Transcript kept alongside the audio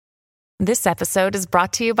This episode is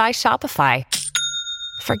brought to you by Shopify.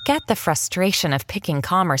 Forget the frustration of picking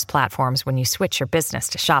commerce platforms when you switch your business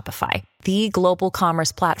to Shopify, the global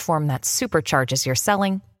commerce platform that supercharges your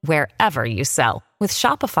selling wherever you sell. With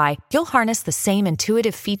Shopify, you'll harness the same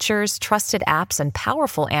intuitive features, trusted apps, and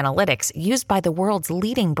powerful analytics used by the world's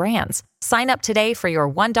leading brands. Sign up today for your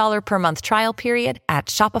 $1 per month trial period at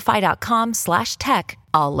shopify.com/tech,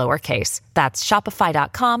 all lowercase. That's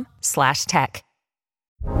shopify.com/tech.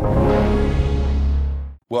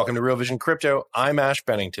 Welcome to Real Vision Crypto. I'm Ash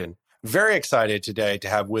Bennington. Very excited today to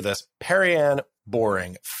have with us Perianne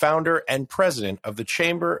Boring, founder and president of the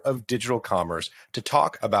Chamber of Digital Commerce, to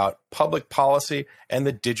talk about public policy and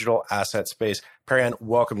the digital asset space. Perianne,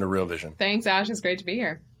 welcome to Real Vision. Thanks, Ash. It's great to be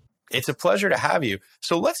here. It's a pleasure to have you.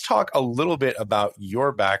 So let's talk a little bit about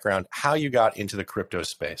your background, how you got into the crypto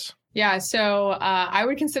space. Yeah, so I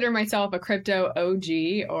would consider myself a crypto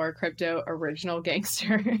OG or crypto original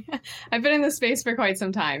gangster. I've been in this space for quite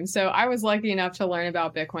some time. So I was lucky enough to learn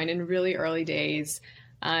about Bitcoin in really early days.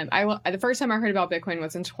 The first time I heard about Bitcoin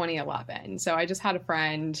was in 2011. So I just had a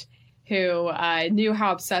friend who knew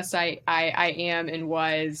how obsessed I am and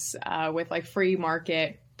was with like free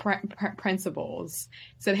market principles.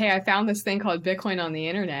 Said, hey, I found this thing called Bitcoin on the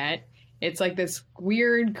internet. It's like this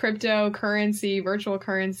weird cryptocurrency, virtual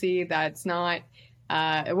currency that's not,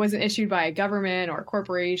 it wasn't issued by a government or a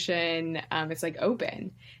corporation. It's like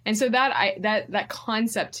open. And so that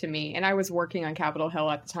concept to me, and I was working on Capitol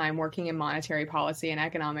Hill at the time, working in monetary policy and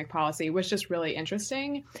economic policy, was just really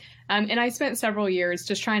interesting. And I spent several years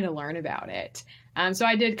just trying to learn about it. So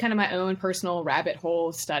I did kind of my own personal rabbit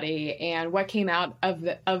hole study, and what came out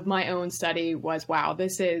of my own study was, wow,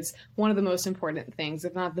 this is one of the most important things,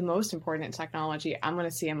 if not the most important technology I'm going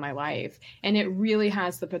to see in my life. And it really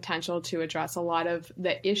has the potential to address a lot of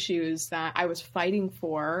the issues that I was fighting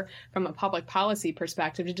for from a public policy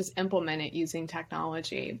perspective, to just implement it using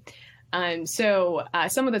technology. So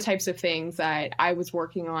some of the types of things that I was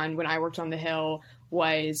working on when I worked on the Hill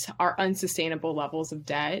was our unsustainable levels of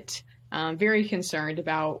debt. Very concerned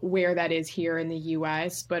about where that is here in the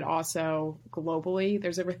US, but also globally.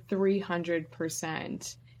 There's over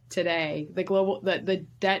 300% today. The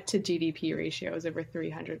debt to GDP ratio is over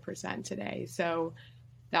 300% today. So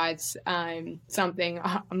that's something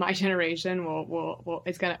my generation will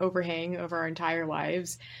it's going to overhang over our entire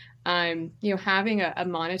lives. Having a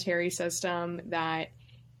monetary system that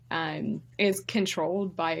is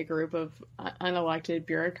controlled by a group of unelected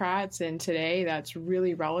bureaucrats. And today that's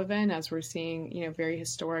really relevant as we're seeing, very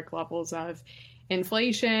historic levels of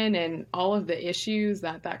inflation and all of the issues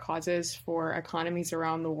that causes for economies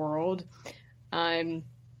around the world. And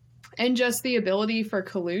just the ability for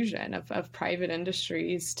collusion of private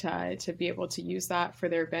industries to be able to use that for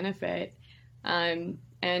their benefit.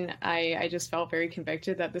 And I just felt very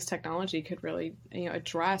convicted that this technology could really,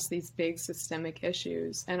 address these big systemic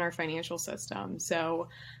issues in our financial system. So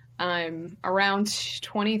around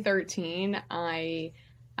 2013, I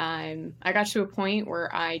got to a point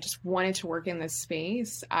where I just wanted to work in this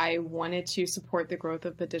space. I wanted to support the growth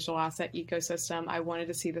of the digital asset ecosystem. I wanted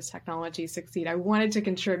to see this technology succeed. I wanted to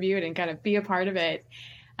contribute and kind of be a part of it.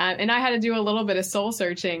 And I had to do a little bit of soul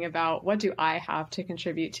searching about what do I have to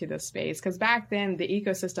contribute to this space? Because back then, the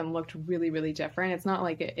ecosystem looked really, really different. It's not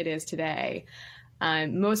like it is today.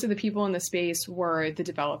 Most of the people in the space were the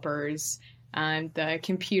developers, the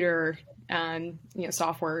computer,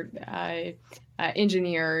 software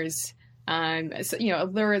engineers. There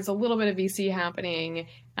was a little bit of VC happening.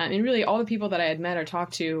 And really, all the people that I had met or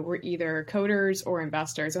talked to were either coders or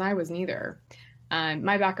investors, and I was neither.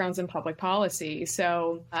 My background's in public policy.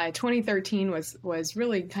 So 2013 was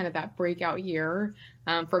really kind of that breakout year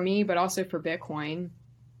for me, but also for Bitcoin.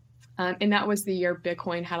 And that was the year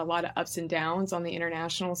Bitcoin had a lot of ups and downs on the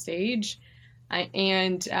international stage.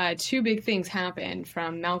 And two big things happened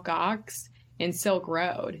from Mt. Gox and Silk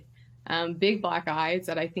Road. Big black eyes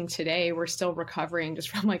that I think today we're still recovering just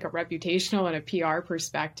from like a reputational and a PR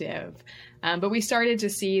perspective. But we started to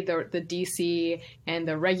see the DC and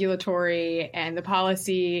the regulatory and the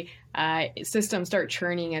policy system start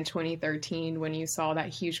churning in 2013 when you saw that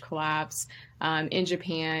huge collapse in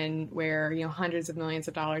Japan, where hundreds of millions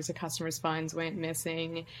of dollars of customers' funds went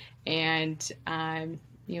missing, and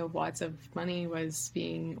lots of money was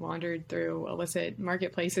being laundered through illicit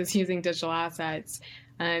marketplaces using digital assets.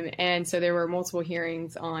 And so there were multiple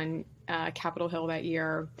hearings on Capitol Hill that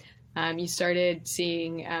year. You started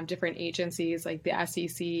seeing different agencies like the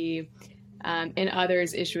SEC and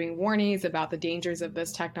others issuing warnings about the dangers of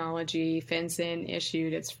this technology. FinCEN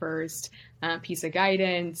issued its first piece of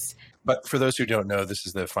guidance. But for those who don't know, this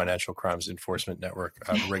is the Financial Crimes Enforcement Network,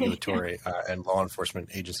 regulatory and law enforcement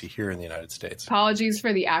agency here in the United States. Apologies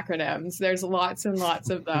for the acronyms. There's lots and lots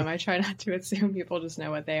of them. I try not to assume people just know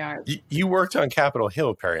what they are. You worked on Capitol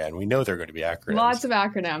Hill, Perianne. We know they're going to be acronyms. Lots of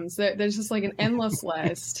acronyms. There's just like an endless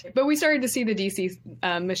list. But we started to see the DC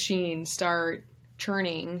machine start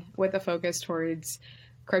churning with a focus towards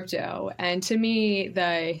crypto. And to me,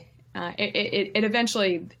 it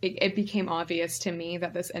eventually became obvious to me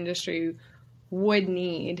that this industry would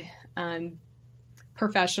need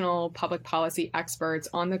professional public policy experts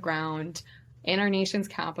on the ground in our nation's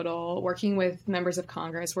capital, working with members of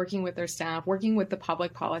Congress, working with their staff, working with the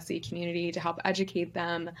public policy community to help educate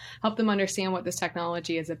them, help them understand what this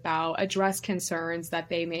technology is about, address concerns that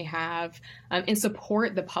they may have, and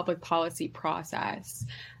support the public policy process.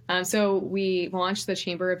 So we launched the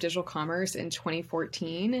Chamber of Digital Commerce in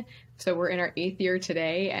 2014. So we're in our 8th year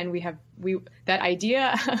today, and that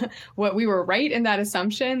idea, what we were right in that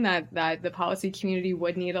assumption that the policy community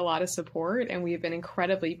would need a lot of support, and we've been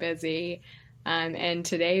incredibly busy. And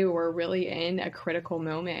today we're really in a critical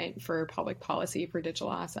moment for public policy for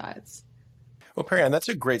digital assets. Well, Perianne, that's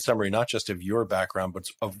a great summary, not just of your background, but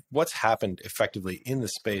of what's happened effectively in the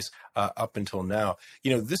space up until now.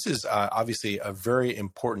 This is obviously a very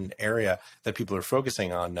important area that people are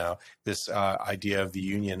focusing on now, this idea of the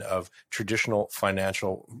union of traditional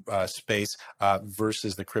financial space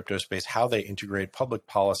versus the crypto space, how they integrate public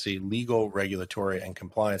policy, legal, regulatory, and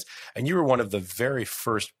compliance. And you were one of the very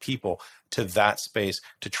first people to that space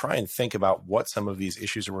to try and think about what some of these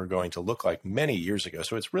issues were going to look like many years ago.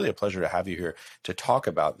 So it's really a pleasure to have you here to talk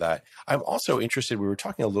about that. I'm also interested, we were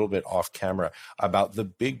talking a little bit off camera about the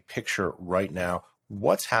big picture right now.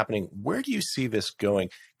 What's happening? Where do you see this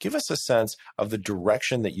going? Give us a sense of the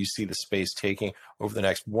direction that you see the space taking over the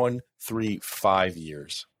next 1, 3, 5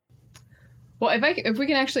 years. Well, if we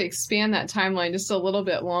can actually expand that timeline just a little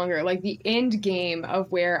bit longer, like the end game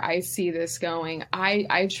of where I see this going,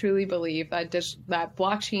 I truly believe that that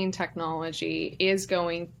blockchain technology is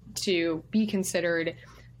going to be considered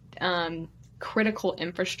critical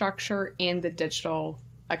infrastructure in the digital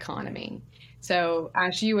economy. So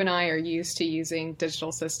as you and I are used to using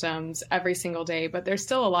digital systems every single day, but there's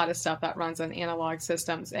still a lot of stuff that runs on analog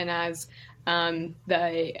systems. And as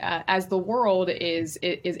the world is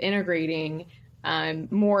integrating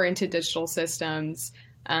more into digital systems,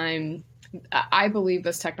 I believe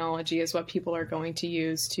this technology is what people are going to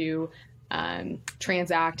use to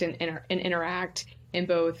transact and interact in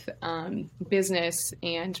both business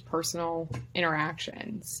and personal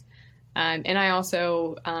interactions. And I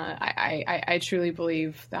also I truly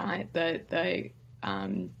believe that the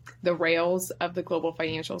rails of the global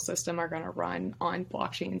financial system are going to run on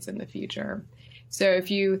blockchains in the future. So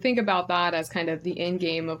if you think about that as kind of the end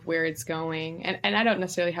game of where it's going, and I don't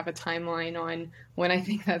necessarily have a timeline on when I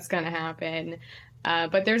think that's going to happen,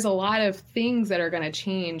 but there's a lot of things that are going to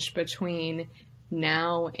change between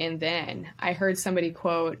now and then. I heard somebody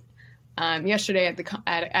quote yesterday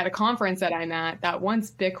at a conference that I'm at that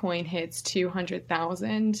once Bitcoin hits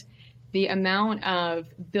 200,000, the amount of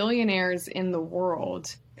billionaires in the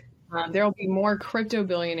world, there will be more crypto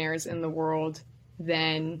billionaires in the world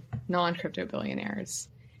than non-crypto billionaires.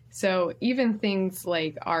 So even things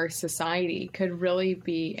like our society could really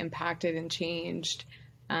be impacted and changed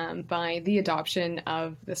by the adoption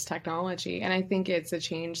of this technology. And I think it's a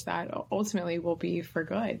change that ultimately will be for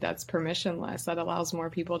good. That's permissionless, that allows more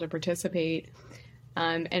people to participate,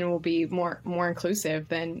 and will be more inclusive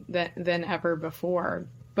than ever before.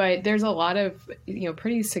 But there's a lot of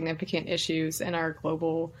pretty significant issues in our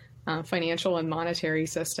global financial and monetary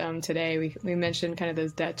system today. We mentioned kind of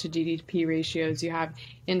those debt to GDP ratios. You have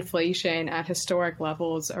inflation at historic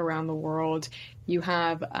levels around the world. You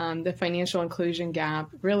have the financial inclusion gap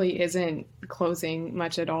really isn't closing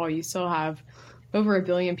much at all. You still have over 1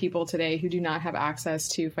 billion people today who do not have access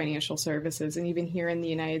to financial services. And even here in the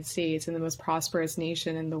United States, in the most prosperous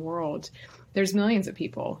nation in the world, there's millions of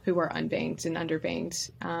people who are unbanked and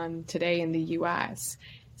underbanked today in the U.S.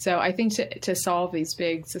 So I think to solve these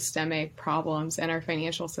big systemic problems in our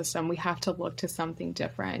financial system, we have to look to something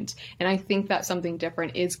different. And I think that something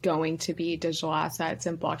different is going to be digital assets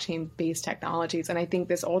and blockchain-based technologies. And I think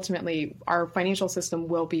this ultimately, our financial system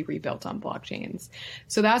will be rebuilt on blockchains.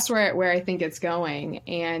 So that's where I think it's going.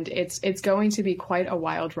 And it's going to be quite a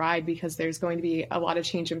wild ride because there's going to be a lot of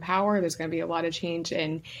change in power. There's going to be a lot of change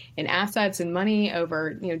in assets and money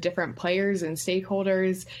over different players and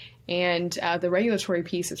stakeholders. And the regulatory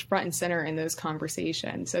piece is front and center in those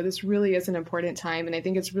conversations. So this really is an important time. And I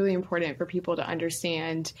think it's really important for people to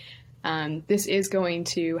understand This is going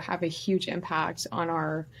to have a huge impact on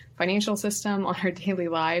our financial system, on our daily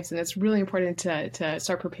lives, and it's really important to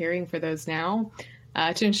start preparing for those now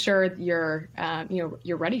to ensure you're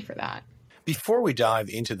ready for that. Before we dive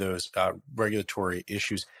into those regulatory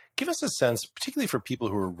issues, give us a sense, particularly for people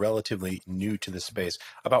who are relatively new to the space,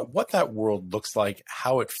 about what that world looks like,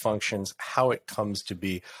 how it functions, how it comes to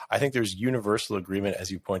be. I think there's universal agreement,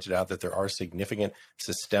 as you pointed out, that there are significant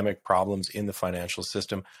systemic problems in the financial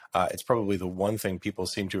system. It's probably the one thing people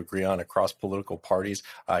seem to agree on across political parties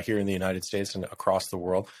here in the United States and across the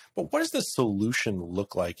world. But what does the solution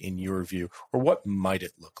look like in your view, or what might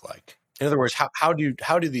it look like? In other words, how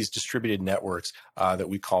do these distributed networks that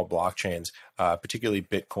we call blockchains, particularly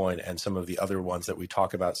Bitcoin and some of the other ones that we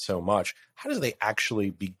talk about so much, how do they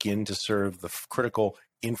actually begin to serve the critical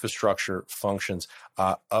infrastructure functions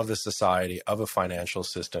of the society, of a financial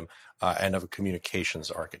system, and of a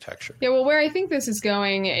communications architecture? Yeah, well, where I think this is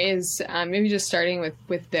going is maybe just starting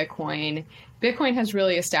with Bitcoin. Bitcoin has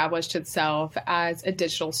really established itself as a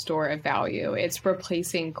digital store of value. It's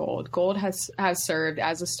replacing gold. Gold has served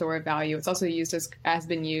as a store of value. It's also has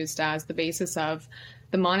been used as the basis of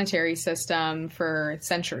the monetary system for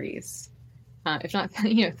centuries, if not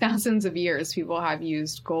thousands of years. People have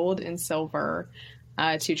used gold and silver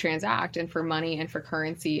to transact, and for money, and for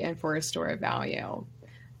currency, and for a store of value.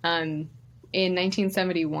 In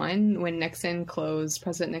 1971, when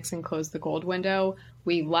President Nixon closed the gold window,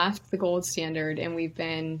 we left the gold standard, and we've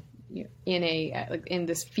been in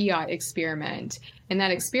this fiat experiment. And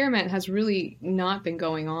that experiment has really not been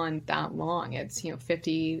going on that long. It's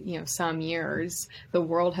 50 some years. The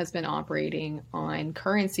world has been operating on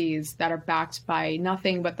currencies that are backed by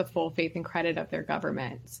nothing but the full faith and credit of their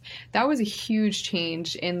governments. That was a huge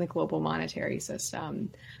change in the global monetary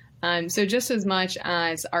system. So just as much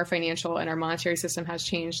as our financial and our monetary system has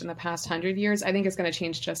changed in the past 100 years, I think it's going to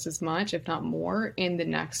change just as much, if not more, in the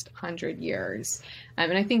next 100 years.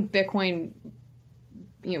 And I think Bitcoin,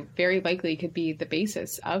 very likely could be the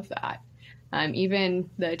basis of that.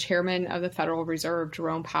 Even the chairman of the Federal Reserve,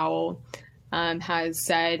 Jerome Powell, has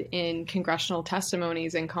said in congressional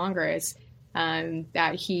testimonies in Congress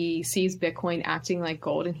that he sees Bitcoin acting like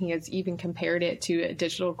gold, and he has even compared it to a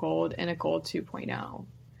digital gold and a gold 2.0.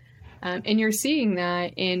 And you're seeing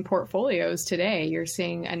that in portfolios today. You're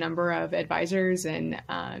seeing a number of advisors and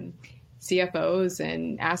CFOs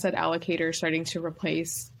and asset allocators starting to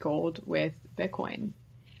replace gold with Bitcoin.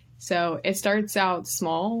 So it starts out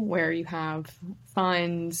small, where you have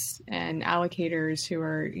funds and allocators who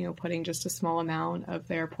are, putting just a small amount of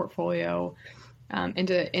their portfolio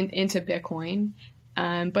into Bitcoin.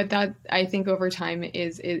 But that, I think, over time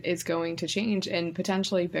is going to change, and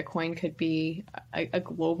potentially Bitcoin could be a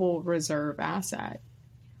global reserve asset.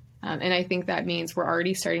 And I think that means we're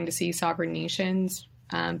already starting to see sovereign nations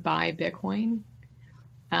buy Bitcoin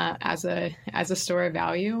as a store of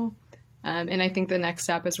value. And I think the next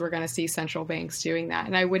step is we're going to see central banks doing that.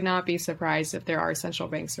 And I would not be surprised if there are central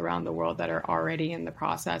banks around the world that are already in the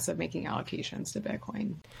process of making allocations to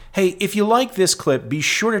Bitcoin. Hey, if you like this clip, be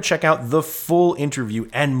sure to check out the full interview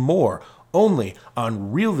and more only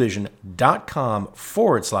on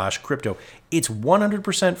realvision.com/crypto. It's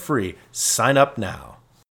 100% free. Sign up now.